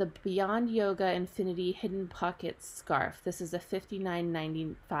option is the Beyond Yoga Infinity Hidden Pocket Scarf. This is a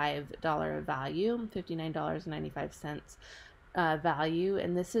 $59.95 value, $59.95 value,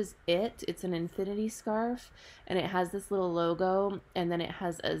 and this is it. It's an infinity scarf, and it has this little logo, and then it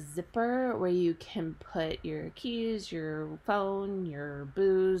has a zipper where you can put your keys, your phone, your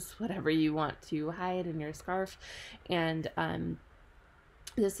booze, whatever you want to hide in your scarf. And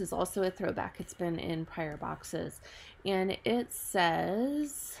this is also a throwback. It's been in prior boxes, and it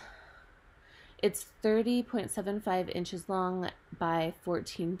says it's 30.75 inches long by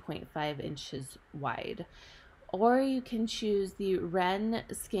 14.5 inches wide. Or you can choose the Ren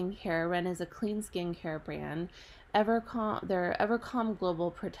skincare. Ren is a clean skincare brand. Their Evercalm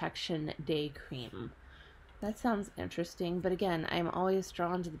Global Protection Day Cream. That sounds interesting, but again, I'm always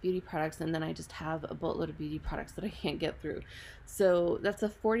drawn to the beauty products, and then I just have a boatload of beauty products that I can't get through. So that's a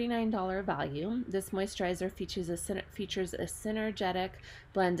 $49 value. This moisturizer features a synergetic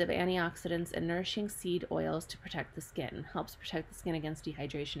blend of antioxidants and nourishing seed oils to protect the skin. Helps protect the skin against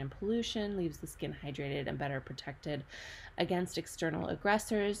dehydration and pollution, leaves the skin hydrated and better protected against external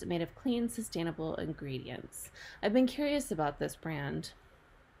aggressors, made of clean, sustainable ingredients. I've been curious about this brand.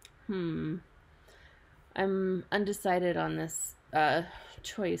 I'm undecided on this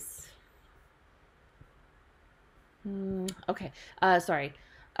choice. Okay, sorry.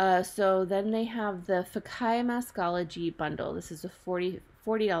 So then they have the Fakai Maskology Bundle. This is a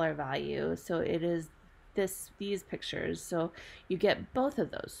 $40 value. So it is these pictures. So you get both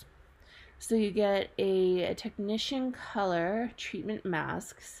of those. So you get a Technician Color Treatment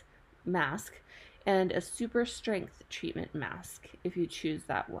mask and a Super Strength Treatment Mask if you choose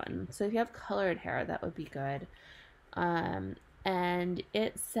that one. So if you have colored hair, that would be good. And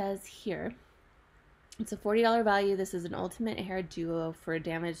it says here, it's a $40 value. This is an ultimate hair duo for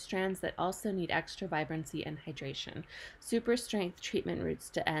damaged strands that also need extra vibrancy and hydration. Super Strength Treatment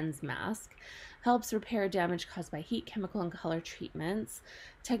Roots to Ends Mask helps repair damage caused by heat, chemical, and color treatments.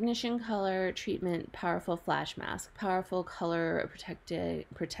 Technician Color Treatment Powerful Flash Mask. Powerful color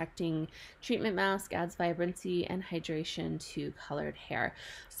protecting treatment mask adds vibrancy and hydration to colored hair.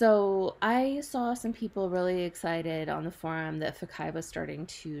 So I saw some people really excited on the forum that Fakai was starting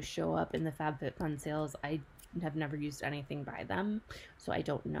to show up in the FabFitFun sales. I have never used anything by them, so I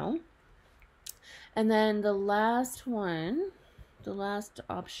don't know. And then the last one, the last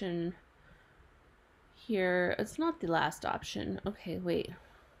option here, it's not the last option. Okay, wait.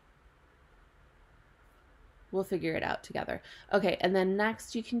 We'll figure it out together. Okay, and then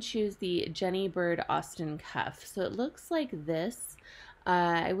next you can choose the Jenny Bird Austin Cuff. So it looks like this.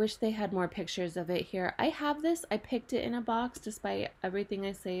 I wish they had more pictures of it here. I have this. I picked it in a box despite everything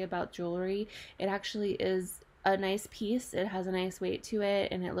I say about jewelry. It actually is a nice piece. It has a nice weight to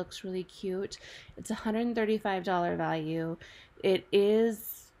it and it looks really cute. It's $135 value. It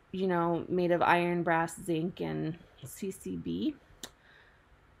is, you know, made of iron, brass, zinc, and CCB.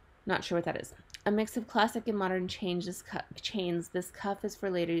 Not sure what that is. A mix of classic and modern chains. This cuff is for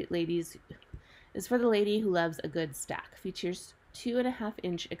ladies. Is for the lady who loves a good stack. Features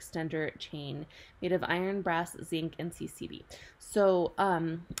 2.5-inch extender chain made of iron, brass, zinc, and CCB. So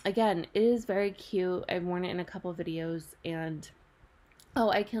again, it is very cute. I've worn it in a couple videos, and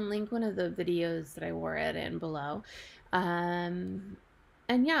I can link one of the videos that I wore it in below. And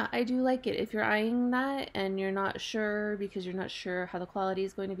yeah, I do like it. If you're eyeing that and you're not sure because you're not sure how the quality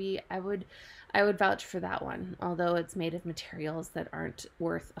is going to be, I would vouch for that one, although it's made of materials that aren't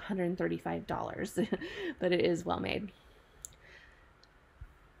worth $135, but it is well made.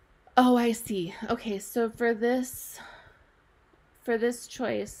 Oh, I see. Okay, so for this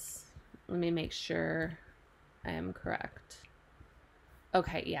choice, let me make sure I am correct.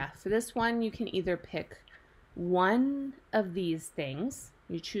 Okay, yeah, for this one, you can either pick one of these things,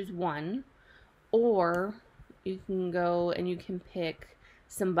 you choose one, or you can go and you can pick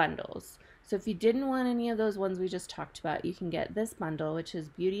some bundles. So if you didn't want any of those ones we just talked about, you can get this bundle, which is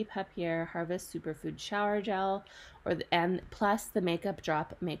Beauty Papier Harvest Superfood Shower Gel, and plus the Makeup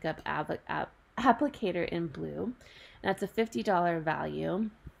Drop Makeup Applicator in blue. That's a $50 value.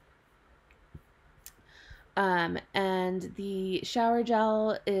 And the shower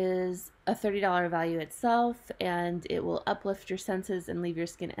gel is a $30 value itself, and it will uplift your senses and leave your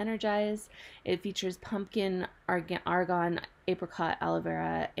skin energized. It features pumpkin, argan, apricot, aloe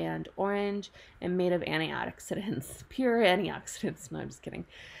vera, and orange, and made of antioxidants, pure antioxidants. No, I'm just kidding.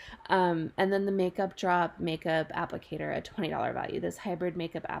 And then the Makeup Drop Makeup Applicator, a $20 value. This hybrid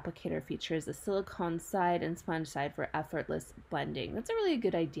makeup applicator features a silicone side and sponge side for effortless blending. That's a really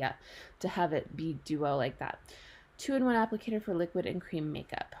good idea to have it be duo like that. 2-in-1 applicator for liquid and cream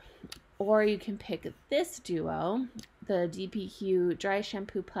makeup. Or you can pick this duo, the DPQ Dry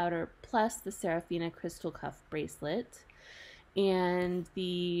Shampoo Powder plus the Serafina Crystal Cuff Bracelet. And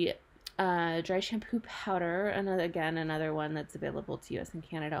the Dry Shampoo Powder, another one that's available to US and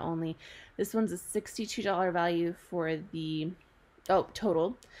Canada only. This one's a $62 value for the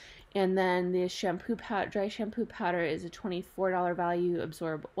total. And then the dry shampoo powder is a $24 value.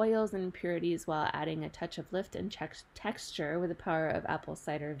 Absorb oils and impurities while adding a touch of lift and texture with the power of apple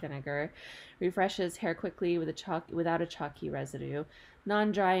cider vinegar. Refreshes hair quickly without a chalky residue.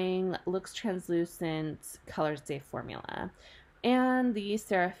 Non-drying, looks translucent, colors safe formula. And the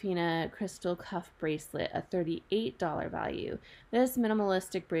Serafina Crystal Cuff Bracelet, a $38 value. This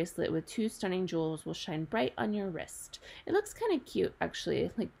minimalistic bracelet with 2 stunning jewels will shine bright on your wrist. It looks kind of cute, actually,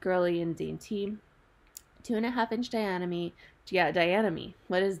 like girly and dainty. 2.5-inch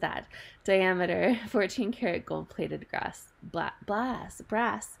what is that? Diameter, 14-karat gold-plated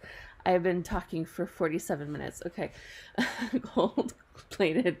brass. I've been talking for 47 minutes. Okay,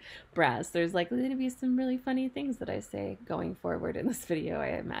 gold-plated brass. There's likely going to be some really funny things that I say going forward in this video,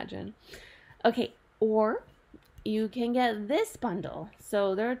 I imagine. Okay, or you can get this bundle.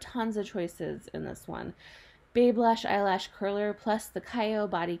 So there are tons of choices in this one. Babe Lash Eyelash Curler plus the Kaio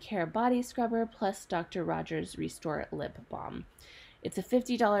Body Care Body Scrubber plus Dr. Rogers Restore Lip Balm. It's a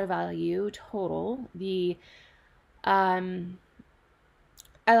 $50 value total. The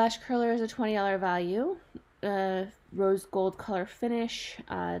eyelash curler is a $20 value. Rose gold color finish,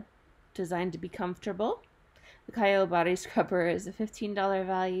 designed to be comfortable. The Kaio Body Scrubber is a $15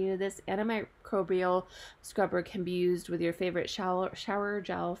 value. This antimicrobial scrubber can be used with your favorite shower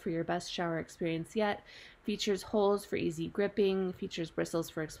gel for your best shower experience yet. Features holes for easy gripping. Features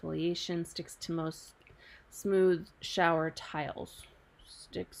bristles for exfoliation. Sticks to most smooth shower tiles.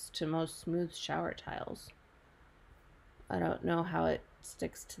 I don't know how it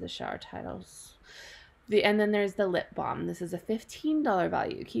sticks to the shower tiles. And then there's the lip balm. This is a $15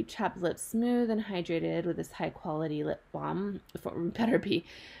 value. Keep chapped lips smooth and hydrated with this high quality lip balm. Better be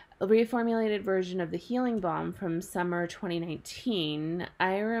a reformulated version of the healing balm from summer 2019.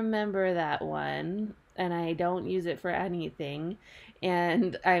 I remember that one, and I don't use it for anything,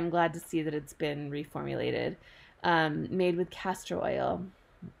 and I'm glad to see that it's been reformulated. Made with castor oil.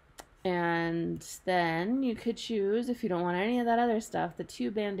 And then you could choose, if you don't want any of that other stuff, the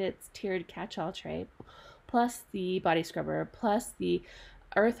 2 Bandits tiered catch-all tray, plus the body scrubber, plus the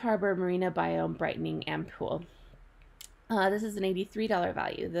Earth Harbor Marina Biome Brightening Ampoule. This is an $83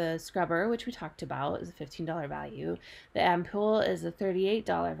 value. The scrubber, which we talked about, is a $15 value. The ampoule is a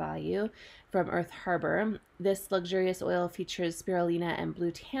 $38 value from Earth Harbor. This luxurious oil features spirulina and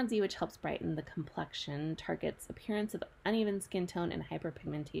blue tansy, which helps brighten the complexion, targets appearance of uneven skin tone and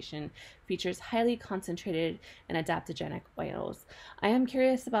hyperpigmentation, features highly concentrated and adaptogenic oils. I am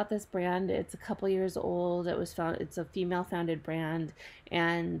curious about this brand. It's a couple years old. It's a female-founded brand,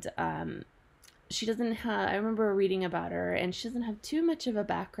 and she doesn't have, I remember reading about her, and she doesn't have too much of a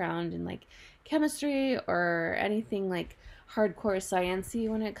background in like chemistry or anything like hardcore sciencey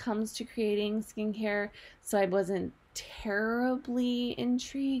when it comes to creating skincare, so I wasn't terribly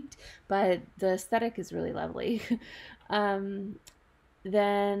intrigued, but the aesthetic is really lovely. Then,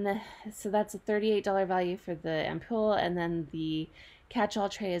 so that's a $38 value for the ampoule, and then the catch-all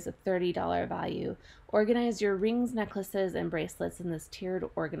tray is a $30 value. Organize your rings, necklaces, and bracelets in this tiered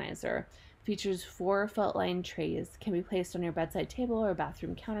organizer. Features 4 felt-lined trays, can be placed on your bedside table or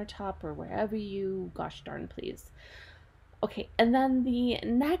bathroom countertop or wherever you gosh darn please. Okay, and then the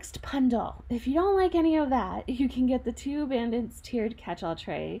next bundle, if you don't like any of that, you can get the 2 Bandits tiered catch-all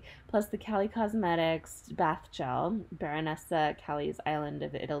tray, plus the Cali Cosmetics bath gel, Baronessa Cali's Island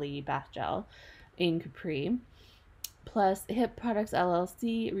of Italy bath gel in Capri, plus Hip Products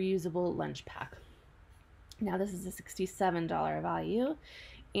LLC reusable lunch pack. Now this is a $67 value.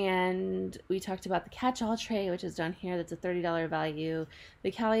 And we talked about the catch-all tray, which is down here. That's a $30 value.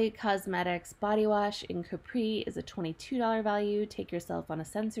 The Cali Cosmetics body wash in Capri is a $22 value. Take yourself on a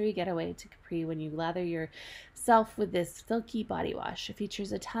sensory getaway to Capri when you lather yourself with this silky body wash. It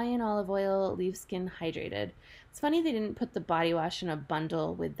features Italian olive oil, leaves skin hydrated. It's funny they didn't put the body wash in a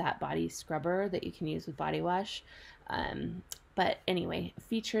bundle with that body scrubber that you can use with body wash. But anyway,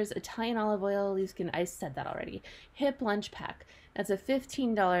 features Italian olive oil, leaves skin, I said that already. Hip lunch pack. That's a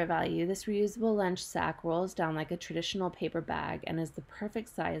 $15 value. This reusable lunch sack rolls down like a traditional paper bag and is the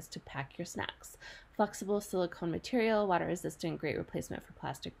perfect size to pack your snacks. Flexible silicone material, water resistant, great replacement for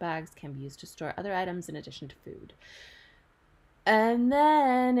plastic bags, can be used to store other items in addition to food. And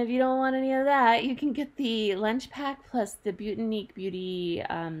then, if you don't want any of that, you can get the lunch pack plus the Beautinique Beauty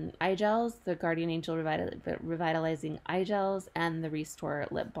eye gels, the Guardian Angel Revitalizing eye gels, and the Restore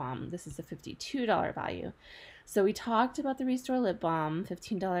lip balm. This is a $52 value. So we talked about the Restore lip balm,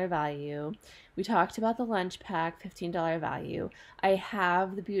 $15 value. We talked about the lunch pack, $15 value. I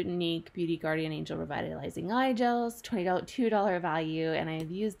have the Beautinique Beauty Guardian Angel Revitalizing eye gels, $22 value, and I've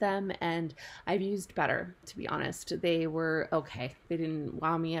used them, and I've used better, to be honest. They were okay. They didn't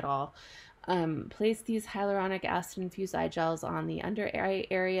wow me at all. Place these hyaluronic acid infused eye gels on the under eye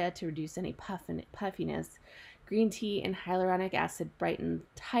area to reduce any puffiness. Green tea and hyaluronic acid brighten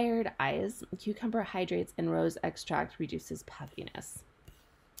tired eyes. Cucumber hydrates and rose extract reduces puffiness.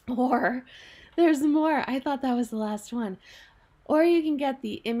 Or, there's more. I thought that was the last one. Or you can get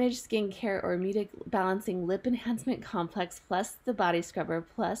the Image Skincare or Muted Balancing Lip Enhancement Complex plus the body scrubber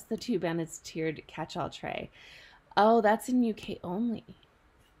plus the 2 Bandits tiered catch-all tray. Oh, that's in UK only.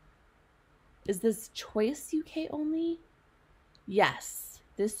 Is this choice UK only? Yes,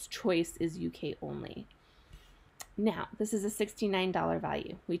 this choice is UK only. Now, this is a $69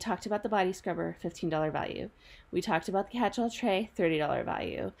 value. We talked about the body scrubber, $15 value. We talked about the catch-all tray, $30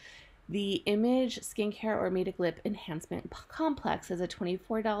 value. The Image Skincare or Medic Lip Enhancement Complex is a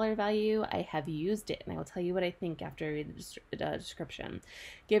 $24 value. I have used it, and I will tell you what I think after I read the description.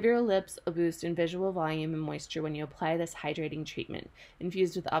 Give your lips a boost in visual volume and moisture when you apply this hydrating treatment.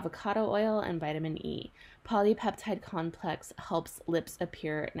 Infused with avocado oil and vitamin E. Polypeptide complex helps lips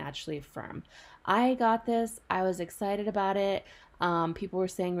appear naturally firm. I got this. I was excited about it. People were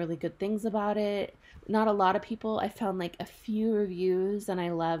saying really good things about it. Not a lot of people. I found like a few reviews, and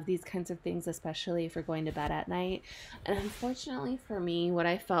I love these kinds of things, especially for going to bed at night. And unfortunately for me, what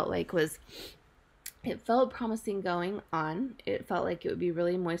I felt like was it felt promising going on. It felt like it would be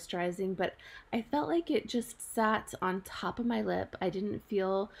really moisturizing, but I felt like it just sat on top of my lip. I didn't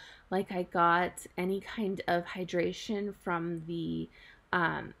feel like I got any kind of hydration from the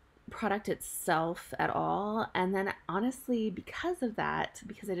product itself at all. And then honestly, because of that,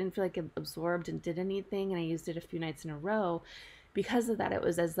 because I didn't feel like it absorbed and did anything, and I used it a few nights in a row, because of that, it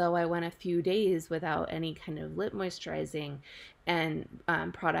was as though I went a few days without any kind of lip moisturizing and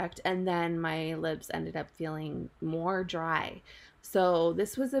product, and then my lips ended up feeling more dry. So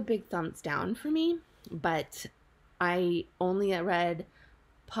this was a big thumbs down for me, but I only read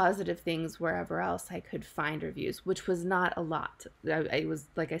positive things wherever else I could find reviews, which was not a lot. I was,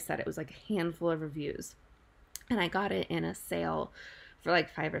 like I said, it was like a handful of reviews, and I got it in a sale for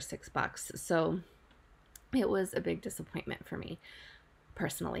like $5 or $6. So it was a big disappointment for me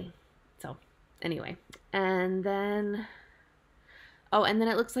personally. So anyway, and then Oh, and then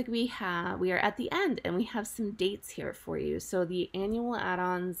it looks like we are at the end and we have some dates here for you. So the annual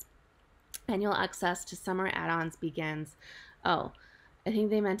add-ons, annual access to summer add-ons begins. Oh, I think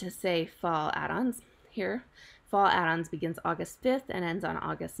they meant to say fall add-ons here. Fall add-ons begins August 5th and ends on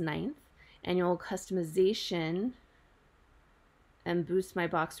August 9th. Annual customization and Boost My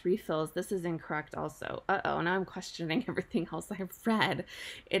Box refills. This is incorrect also. Uh-oh, now I'm questioning everything else I've read.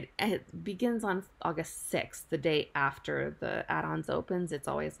 It begins on August 6th, the day after the add-ons opens. It's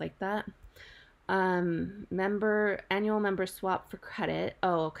always like that. Annual member swap for credit.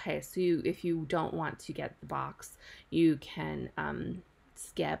 Oh, okay. So if you don't want to get the box, you can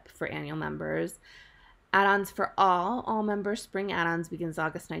skip for annual members. Add-Ons For All Members Spring Add-Ons begins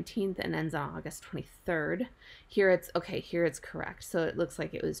August 19th and ends on August 23rd. Here it's correct. So it looks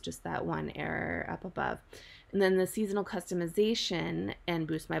like it was just that one error up above. And then the seasonal customization and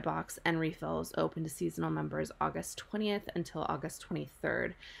Boost My Box and refills open to seasonal members August 20th until August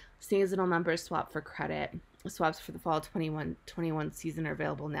 23rd. Seasonal members swap for credit. Swaps for the fall 21 season are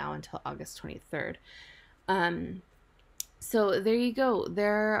available now until August 23rd. So there you go.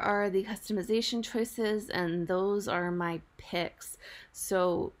 There are the customization choices, and those are my picks.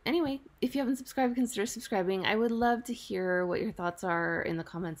 So anyway, if you haven't subscribed, consider subscribing. I would love to hear what your thoughts are in the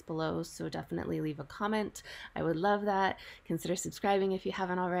comments below, so definitely leave a comment. I would love that. Consider subscribing if you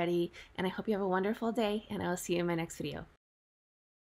haven't already, and I hope you have a wonderful day, and I will see you in my next video.